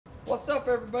What's up,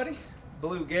 everybody?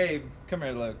 Bluegabe. Come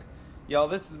here, Luke. Y'all,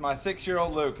 this is my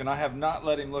 6-year-old Luke, and I have not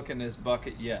let him look in this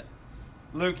bucket yet.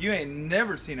 Luke, you ain't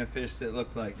never seen a fish that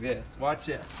looked like this. Watch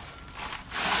this.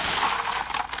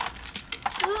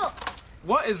 Ugh.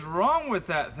 What is wrong with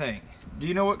that thing? Do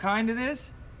you know what kind it is?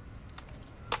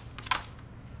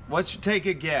 Take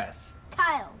a guess.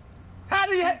 Tile. How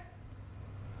do you...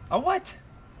 A what?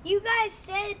 You guys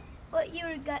said what you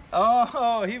were got.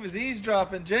 Oh, he was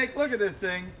eavesdropping. Jake, look at this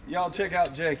thing. Y'all check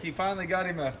out Jake. He finally got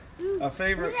him a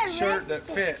favorite shirt that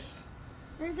fits.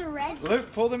 There's a red. Luke,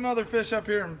 pull them other fish up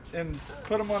here and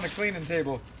put them on the cleaning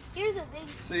table. Here's a big.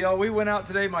 So y'all, we went out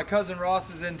today. My cousin Ross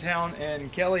is in town,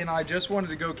 and Kelly and I just wanted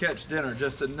to go catch dinner.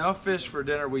 Just enough fish for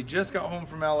dinner. We just got home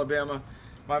from Alabama.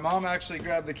 My mom actually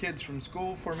grabbed the kids from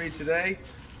school for me today,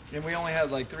 and we only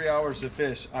had like 3 hours to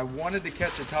fish. I wanted to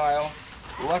catch a tile.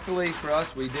 Luckily for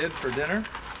us, we did for dinner.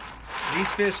 These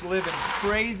fish live in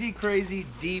crazy, crazy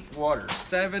deep water,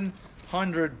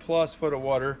 700+ foot of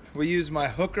water. We use my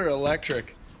hooker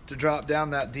electric to drop down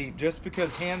that deep, just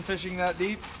because hand fishing that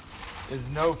deep is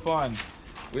no fun.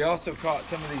 We also caught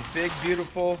some of these big,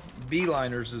 beautiful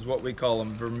beeliners is what we call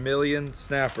them, vermilion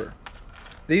snapper.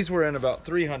 These were in about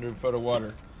 300 foot of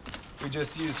water. We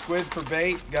just used squid for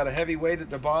bait, got a heavy weight at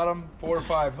the bottom, 4 or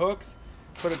 5 hooks,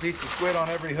 put a piece of squid on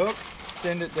every hook,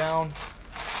 send it down,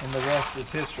 and the rest is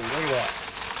history. Look at that.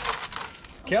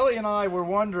 Kelly and I were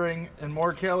wondering, and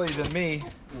more Kelly than me,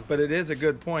 but it is a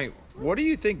good point. What do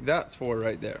you think that's for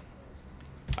right there?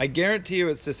 I guarantee you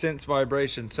it's to sense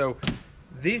vibration. So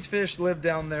these fish live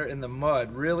down there in the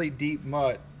mud, really deep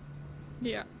mud.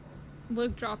 Yeah.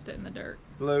 Luke dropped it in the dirt.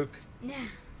 Luke, Nah.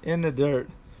 in the dirt.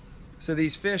 So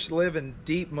these fish live in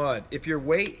deep mud. If your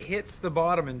weight hits the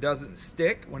bottom and doesn't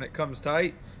stick when it comes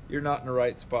tight, you're not in the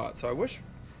right spot. So I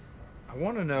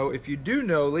want to know, if you do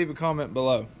know, leave a comment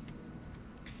below.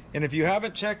 And if you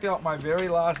haven't checked out my very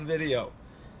last video,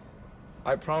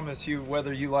 I promise you,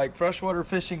 whether you like freshwater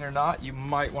fishing or not, you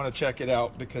might want to check it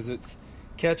out, because it's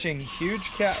catching huge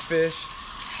catfish,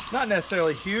 not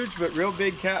necessarily huge, but real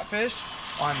big catfish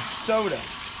on soda.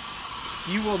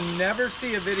 You will never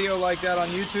see a video like that on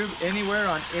YouTube anywhere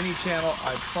on any channel,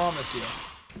 I promise you.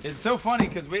 It's so funny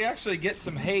because we actually get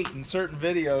some hate in certain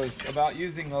videos about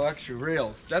using electric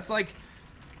reels. That's like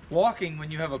walking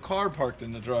when you have a car parked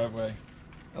in the driveway.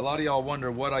 A lot of y'all wonder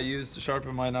what I use to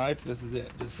sharpen my knife. This is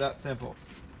it, just that simple.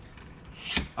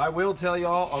 I will tell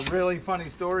y'all a really funny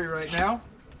story right now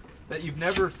that you've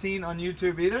never seen on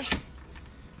YouTube either.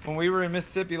 When we were in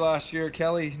Mississippi last year,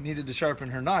 Kelly needed to sharpen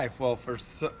her knife. Well,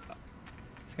 it's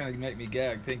gonna make me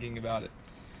gag thinking about it.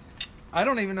 I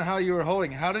don't even know how you were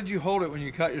holding. How did you hold it when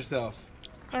you cut yourself?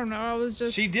 I don't know, I was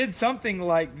just... She did something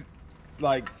like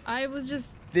I was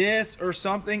just... this or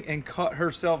something and cut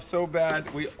herself so bad,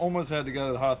 we almost had to go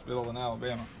to the hospital in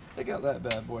Alabama. They got that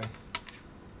bad boy.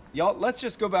 Y'all, let's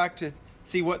just go back to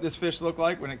see what this fish looked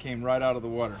like when it came right out of the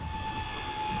water.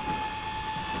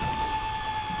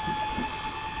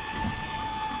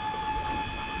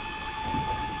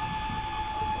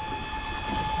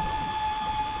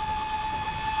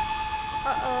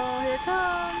 Uh-oh, here it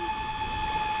comes.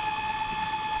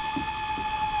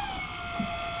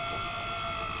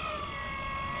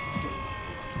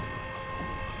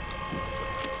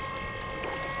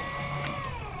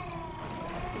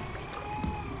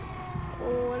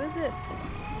 Oh, what is it?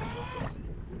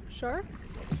 Shark?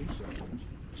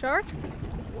 Shark?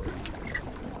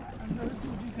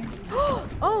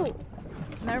 Oh!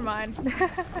 Never mind.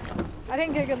 I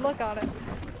didn't get a good look on it.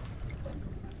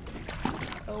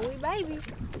 Oh, baby.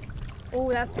 Oh,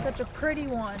 that's such a pretty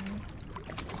one.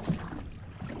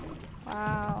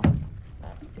 Wow.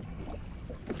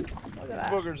 Look at These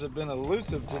that. boogers have been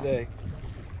elusive today.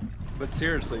 But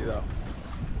seriously though,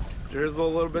 drizzle a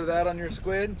little bit of that on your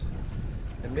squid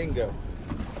and bingo.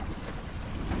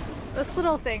 This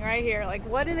little thing right here, like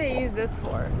what do they use this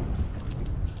for?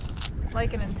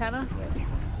 Like an antenna?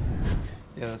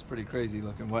 Yeah, that's pretty crazy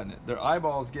looking, wasn't it? Their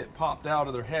eyeballs get popped out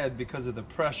of their head because of the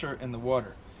pressure in the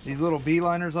water. These little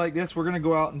beeliners like this, we're gonna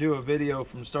go out and do a video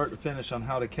from start to finish on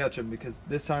how to catch them, because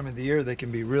this time of the year they can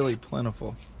be really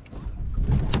plentiful.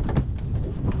 No,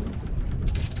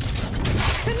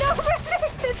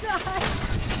 Redneck did not!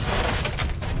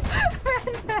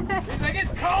 Redneck! He's like,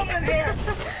 it's cold in here!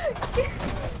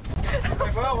 He's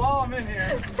like, well, while I'm in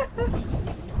here.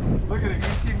 Look at him,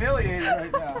 he's humiliated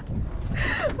right now.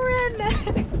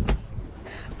 Redneck!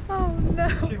 Oh no!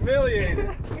 He's humiliated.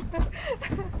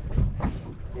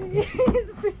 His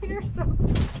feet are so...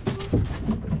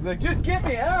 He's like, just get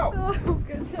me out! Oh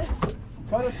goodness.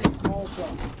 Cut us some small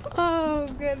stuff. Oh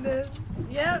goodness.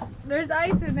 Yep, there's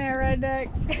ice in there, Redneck.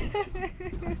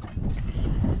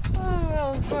 Oh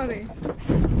funny.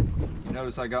 You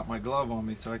notice I got my glove on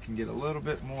me so I can get a little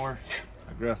bit more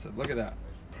aggressive. Look at that.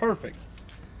 Perfect.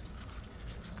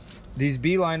 These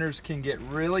beeliners can get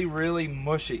really, really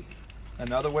mushy.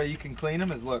 Another way you can clean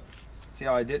them is, look, see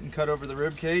how I didn't cut over the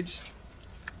rib cage?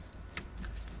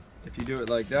 If you do it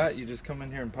like that, you just come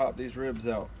in here and pop these ribs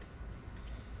out.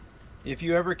 If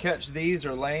you ever catch these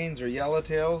or lanes or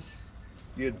yellowtails,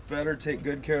 you'd better take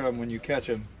good care of them when you catch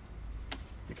them,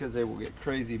 because they will get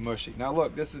crazy mushy. Now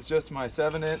look, this is just my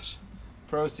 7-inch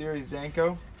Pro Series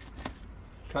Danko,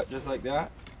 cut just like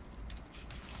that.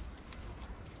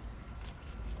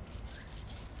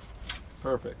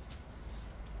 Perfect.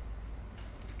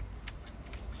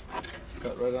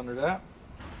 Cut right under that.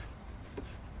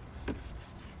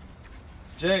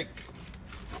 Jake,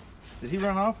 did he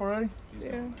run off already?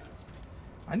 Yeah.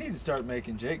 I need to start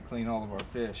making Jake clean all of our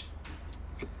fish.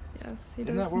 Yes, he does.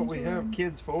 Isn't that what seem we to have learn.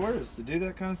 kids for, is to do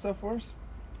that kind of stuff for us?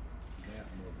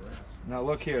 Now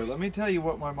look here, let me tell you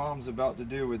what my mom's about to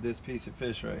do with this piece of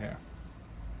fish right here.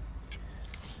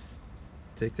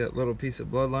 Take that little piece of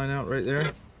bloodline out right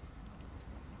there.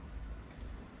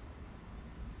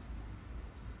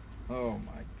 Oh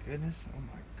my goodness, oh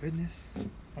my goodness.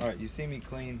 All right, you see me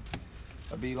clean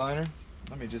a beeliner.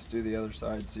 Let me just do the other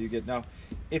side so you get, now,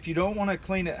 if you don't want to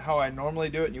clean it how I normally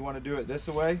do it and you want to do it this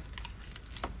way,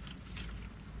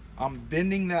 I'm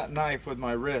bending that knife with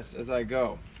my wrist as I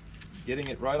go, getting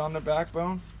it right on the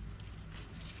backbone,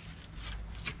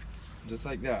 just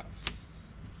like that.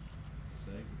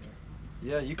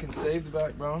 Yeah, you can save the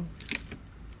backbone.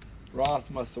 Ross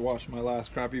must have watched my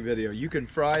last crappie video. You can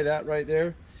fry that right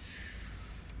there.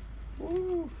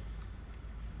 Woo.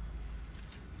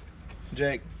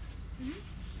 Jake,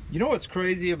 you know what's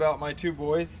crazy about my two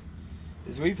boys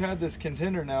is we've had this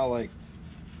contender now like,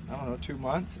 I don't know, 2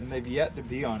 months, and they've yet to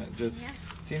be on it. Just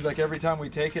seems like every time we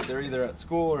take it, they're either at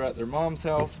school or at their mom's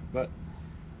house. But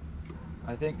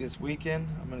I think this weekend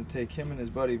I'm going to take him and his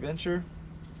buddy Venture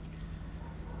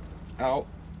out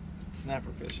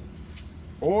snapper fishing,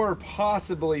 or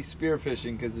possibly spear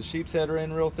fishing, because the sheep's head are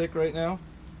in real thick right now,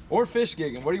 or fish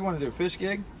gigging. What do you want to do, fish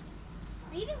gig?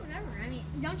 You do whatever. I mean,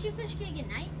 don't you fish gig at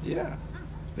night? Yeah,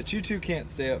 but you two can't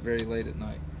stay up very late at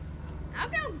night. I'll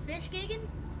go fish gigging.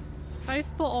 I used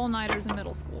to pull all-nighters in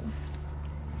middle school.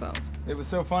 So. It was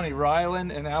so funny.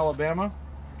 Rylan in Alabama,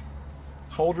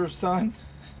 Holder's son,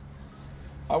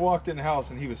 I walked in the house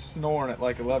and he was snoring at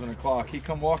like 11 o'clock. He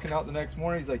come walking out the next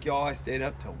morning. He's like, y'all, I stayed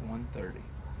up till 1:30.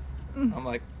 I'm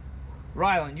like,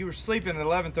 Rylan, you were sleeping at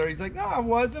 11:30. He's like, no, I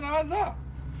wasn't. I was up.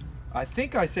 I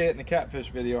think I say it in the catfish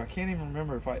video. I can't even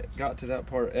remember if I got to that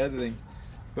part of editing.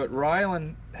 But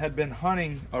Rylan had been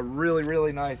hunting a really,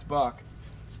 really nice buck.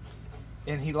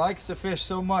 And he likes to fish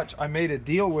so much, I made a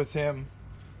deal with him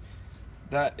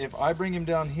that if I bring him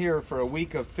down here for a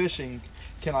week of fishing,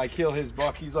 can I kill his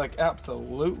buck? He's like,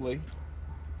 absolutely.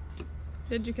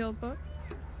 Did you kill his buck?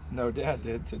 No, Dad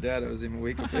did, so Dad owes him a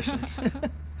week of fishing.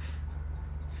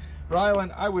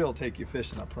 Rylan, I will take you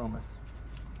fishing, I promise.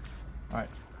 All right,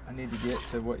 I need to get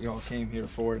to what y'all came here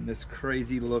for in this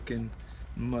crazy looking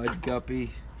mud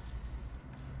guppy.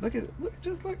 Look at it, look,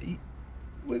 just look.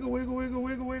 Wiggle, wiggle, wiggle,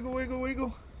 wiggle, wiggle, wiggle,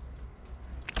 wiggle.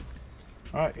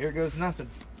 All right, here goes nothing.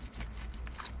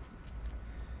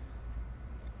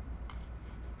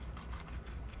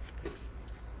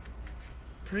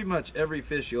 Pretty much every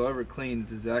fish you'll ever clean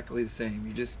is exactly the same.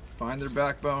 You just find their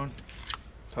backbone,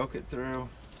 poke it through.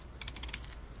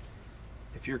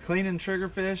 If you're cleaning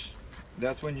triggerfish,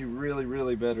 that's when you really,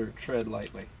 really better tread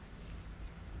lightly.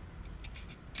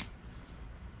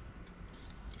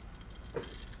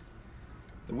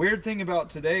 The weird thing about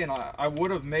today, and I would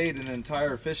have made an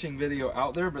entire fishing video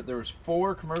out there, but there was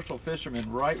 4 commercial fishermen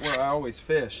right where I always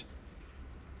fish.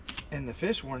 And the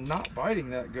fish were not biting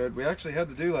that good. We actually had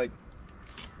to do like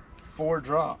 4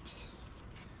 drops.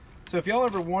 So if y'all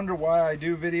ever wonder why I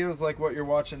do videos like what you're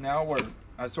watching now, where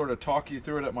I sort of talk you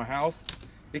through it at my house,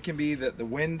 it can be that the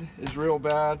wind is real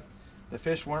bad, the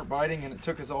fish weren't biting, and it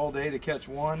took us all day to catch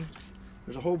one.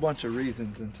 There's a whole bunch of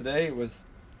reasons, and today it was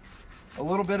a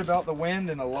little bit about the wind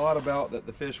and a lot about that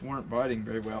the fish weren't biting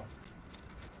very well.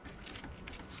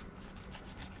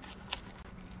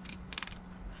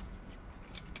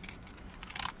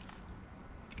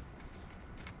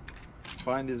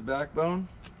 Find his backbone.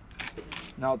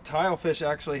 Now tilefish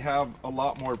actually have a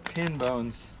lot more pin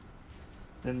bones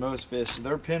than most fish.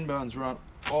 Their pin bones run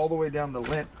all the way down the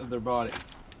length of their body.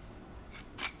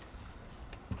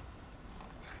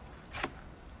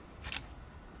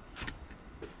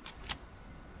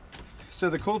 So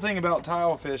the cool thing about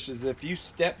tilefish is if you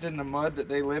stepped in the mud that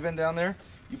they live in down there,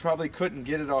 you probably couldn't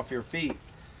get it off your feet.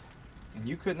 And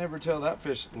you could never tell that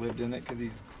fish lived in it because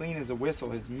he's clean as a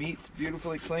whistle. His meat's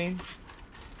beautifully clean.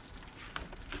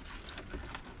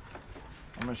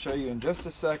 I'm going to show you in just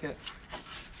a second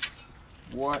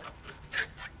what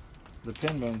the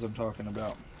pin bones I'm talking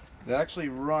about. They actually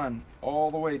run all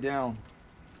the way down.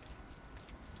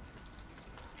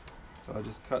 So I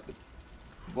just cut the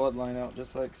bloodline out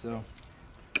just like so.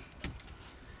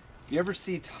 If you ever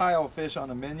see tile fish on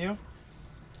a menu,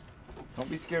 don't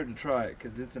be scared to try it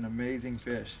because it's an amazing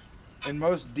fish. And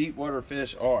most deep water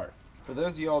fish are. For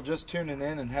those of y'all just tuning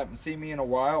in and haven't seen me in a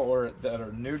while or that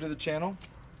are new to the channel,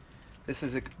 this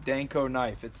is a Danko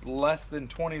knife. It's less than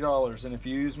 $20, and if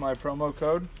you use my promo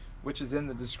code, which is in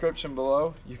the description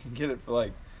below, you can get it for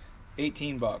like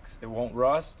 18 bucks. It won't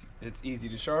rust, it's easy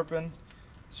to sharpen.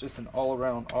 It's just an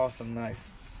all-around awesome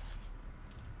knife.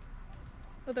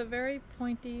 With a very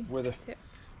pointy tip. With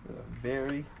a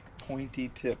very pointy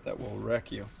tip that will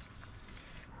wreck you.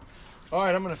 All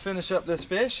right, I'm gonna finish up this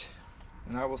fish,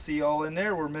 and I will see y'all in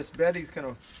there where Miss Betty's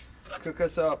gonna cook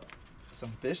us up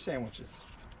some fish sandwiches.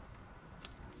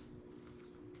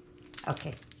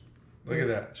 Okay. Look at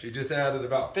that. She just added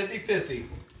about 50-50.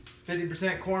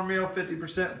 50% cornmeal,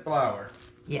 50% flour.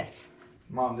 Yes.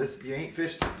 Mom, you ain't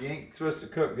supposed to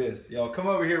cook this. Y'all come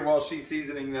over here while she's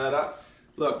seasoning that up.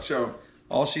 Look, show.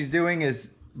 All she's doing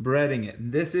is breading it.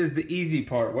 And this is the easy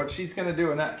part. What she's gonna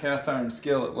do in that cast iron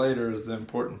skillet later is the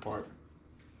important part.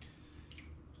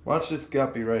 Watch this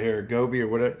guppy right here, goby or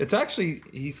whatever. It's actually,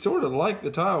 he's sort of like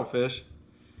the tile fish,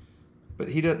 but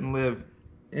he doesn't live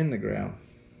in the ground.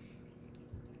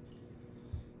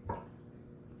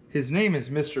 His name is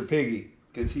Mr. Piggy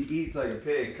because he eats like a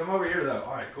pig. Come over here though.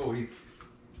 All right, cool.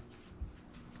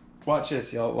 Watch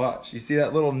this, y'all. Watch. You see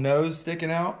that little nose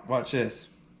sticking out? Watch this.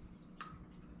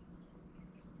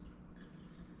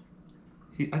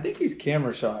 I think he's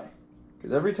camera shy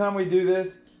because every time we do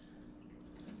this,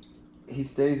 he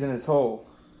stays in his hole.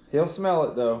 He'll smell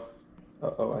it though.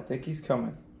 Uh-oh, I think he's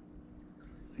coming.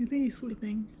 I think he's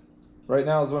sleeping. Right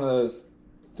now is one of those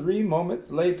 3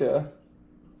 moments later.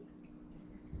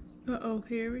 Uh-oh,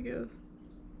 here we go.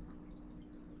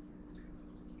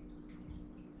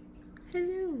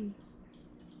 Hello.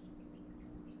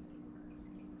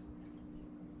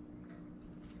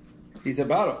 He's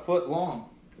about a foot long.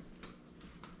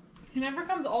 He never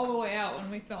comes all the way out when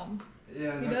we film.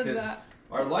 Yeah, He does that.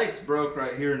 Our lights broke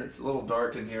right here and it's a little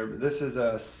dark in here, but this is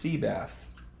a sea bass.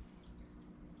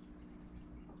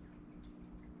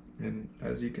 And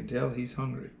as you can tell, he's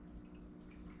hungry.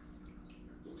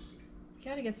 You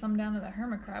gotta get some down to the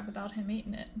hermit crab without him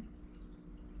eating it.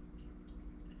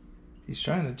 He's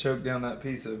trying to choke down that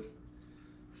piece of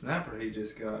snapper he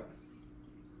just got.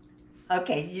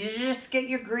 Okay, you just get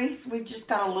your grease. We've just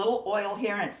got a little oil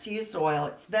here, and it's used oil.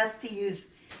 It's best to use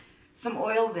some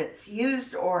oil that's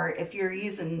used, or if you're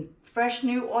using fresh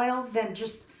new oil, then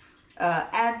just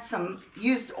add some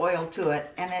used oil to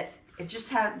it, and it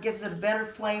just gives it a better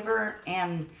flavor,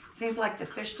 and seems like the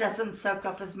fish doesn't soak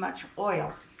up as much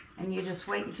oil. And you just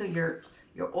wait until your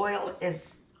oil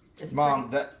is Mom,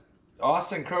 pretty. that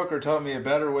Austin Croker taught me a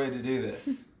better way to do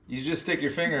this. You just stick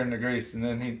your finger in the grease, and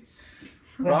then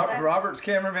Robert's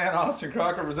cameraman, Austin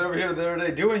Crocker, was over here the other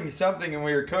day doing something, and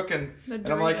we were cooking. And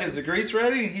I'm like, is the grease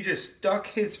ready? And he just stuck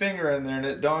his finger in there, and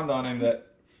it dawned on him that...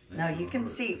 Now you can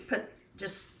see,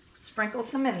 just sprinkle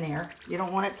some in there. You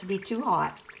don't want it to be too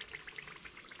hot.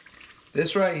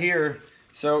 This right here,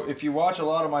 so if you watch a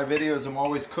lot of my videos, I'm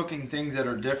always cooking things that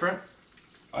are different.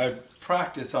 I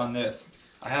practice on this.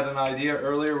 I had an idea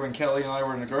earlier when Kelly and I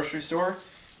were in the grocery store,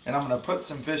 and I'm going to put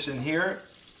some fish in here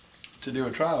to do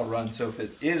a trial run. So if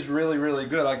it is really, really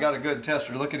good, I got a good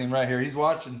tester. Look at him right here. He's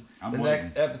watching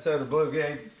next episode of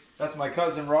Bluegabe. That's my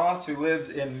cousin Ross, who lives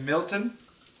in Milton.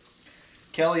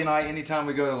 Kelly and I, anytime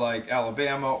we go to like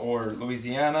Alabama or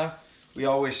Louisiana, we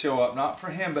always show up, not for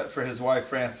him, but for his wife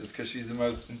Frances, because she's the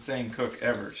most insane cook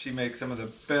ever. She makes some of the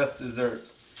best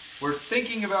desserts. We're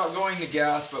thinking about going to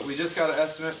gas, but we just got an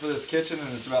estimate for this kitchen,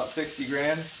 and it's about 60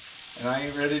 grand, and I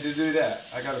ain't ready to do that.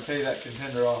 I got to pay that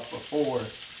contender off before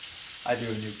I do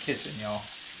a new kitchen, y'all.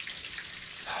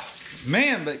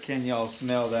 Man, but can y'all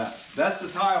smell that? That's the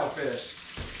tile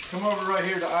fish. Come over right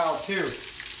here to aisle 2.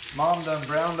 Mom done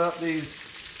browned up these.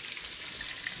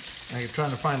 I'm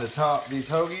trying to find the top, these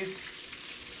hoagies.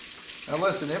 Now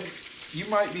listen, you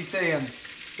might be saying,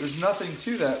 there's nothing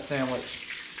to that sandwich.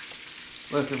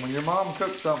 Listen, when your mom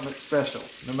cooks something that's special,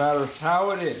 no matter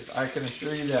how it is, I can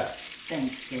assure you that.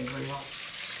 Thanks, Gabriel.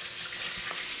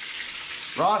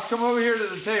 Ross, come over here to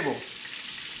the table.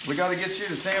 We got to get you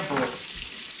to sample it.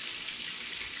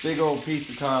 Big old piece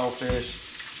of tile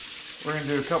fish. We're going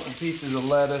to do a couple pieces of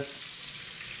lettuce.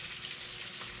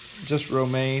 just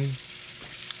romaine.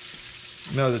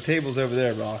 No, the table's over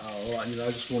there, Ross. Well, I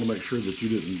just want to make sure that you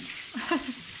didn't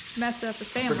Messed up the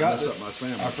sandwich. mess up my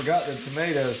sandwich. I forgot the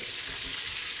tomatoes.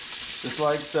 Just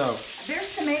like so.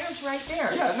 There's tomatoes right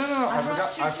there. Yeah, no. I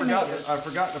brought two tomatoes. I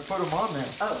forgot to put them on there.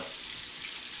 Oh,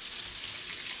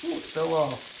 Ooh, so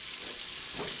off.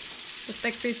 The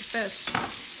thick piece of fish.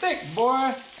 Thick,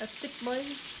 boy. A thick boy.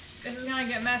 This is gonna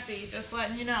get messy, just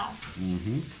letting you know.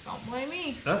 Mm-hmm. Don't blame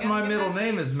me. That's It's gonna my get middle messy.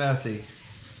 name is Messy.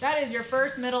 That is your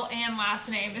first, middle, and last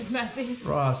name is Messy.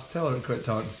 Ross, tell her to quit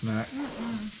talking smack.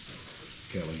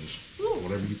 Kelly, just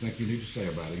whatever you think you need to say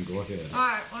about him, go ahead.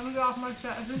 Alright, let me go off my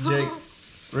chest. Jake,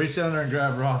 reach down there and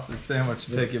grab Ross's sandwich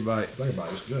and take your bite. Think about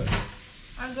it, it's good.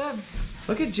 I'm good.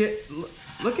 Look at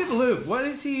look at Luke. What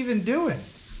is he even doing?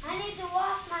 I need to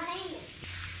wash my hands.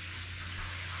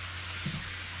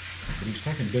 But he's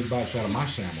taking big bites out of my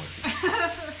sandwich.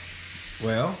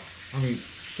 Well, I mean,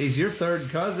 he's your third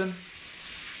cousin.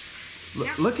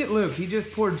 Look at Luke. He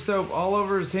just poured soap all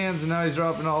over his hands and now he's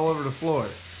dropping it all over the floor.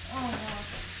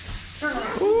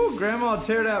 Ooh, Grandma,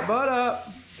 tear that butt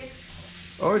up.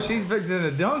 Oh, she's fixing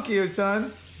to dunk you,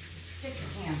 son. stick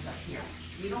your hands up here.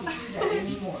 You don't do that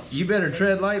anymore. You better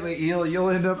tread lightly, Eel. You'll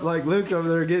end up like Luke over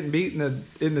there getting beaten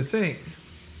in the sink.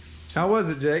 How was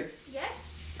it, Jake? Yeah,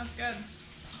 that's good.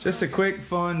 Just a quick,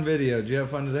 fun video. Did you have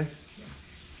fun today?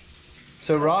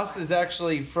 So Ross is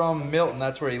actually from Milton.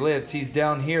 That's where he lives. He's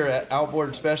down here at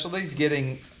Outboard Specialties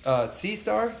getting Sea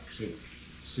Star,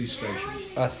 sea station.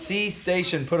 a sea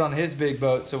station put on his big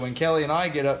boat. So when Kelly and I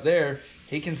get up there,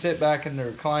 he can sit back in the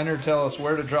recliner, tell us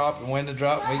where to drop and when to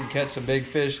drop, and we can catch some big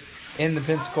fish in the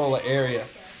Pensacola area.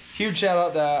 Huge shout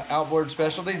out to Outboard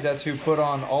Specialties. That's who put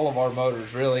on all of our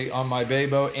motors, really, on my bay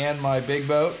boat and my big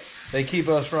boat. They keep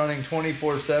us running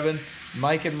 24/7.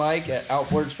 Mike and Mike at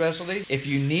Outboard Specialties. If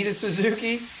you need a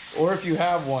Suzuki or if you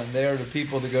have one, they are the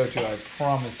people to go to, I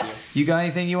promise you. You got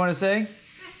anything you want to say?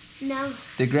 No.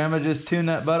 Did Grandma just tune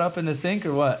that butt up in the sink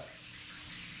or what?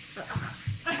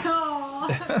 Oh,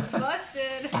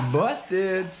 busted.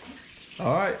 Busted.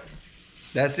 All right.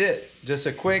 That's it. Just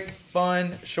a quick,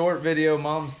 fun, short video.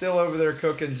 Mom's still over there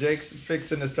cooking. Jake's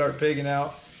fixing to start pigging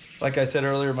out. Like I said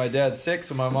earlier, my dad's sick,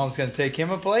 so my mom's going to take him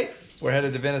a plate. We're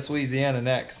headed to Venice, Louisiana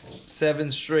next.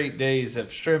 7 straight days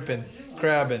of shrimping,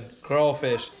 crabbing,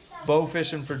 crawfish, bow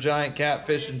fishing for giant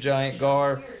catfish and giant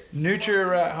gar, nutria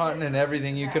rat hunting, and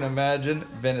everything you can imagine.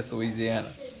 Venice,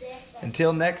 Louisiana.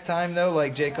 Until next time, though,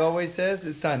 like Jake always says,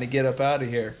 it's time to get up out of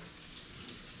here.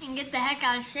 And get the heck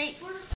out of shape.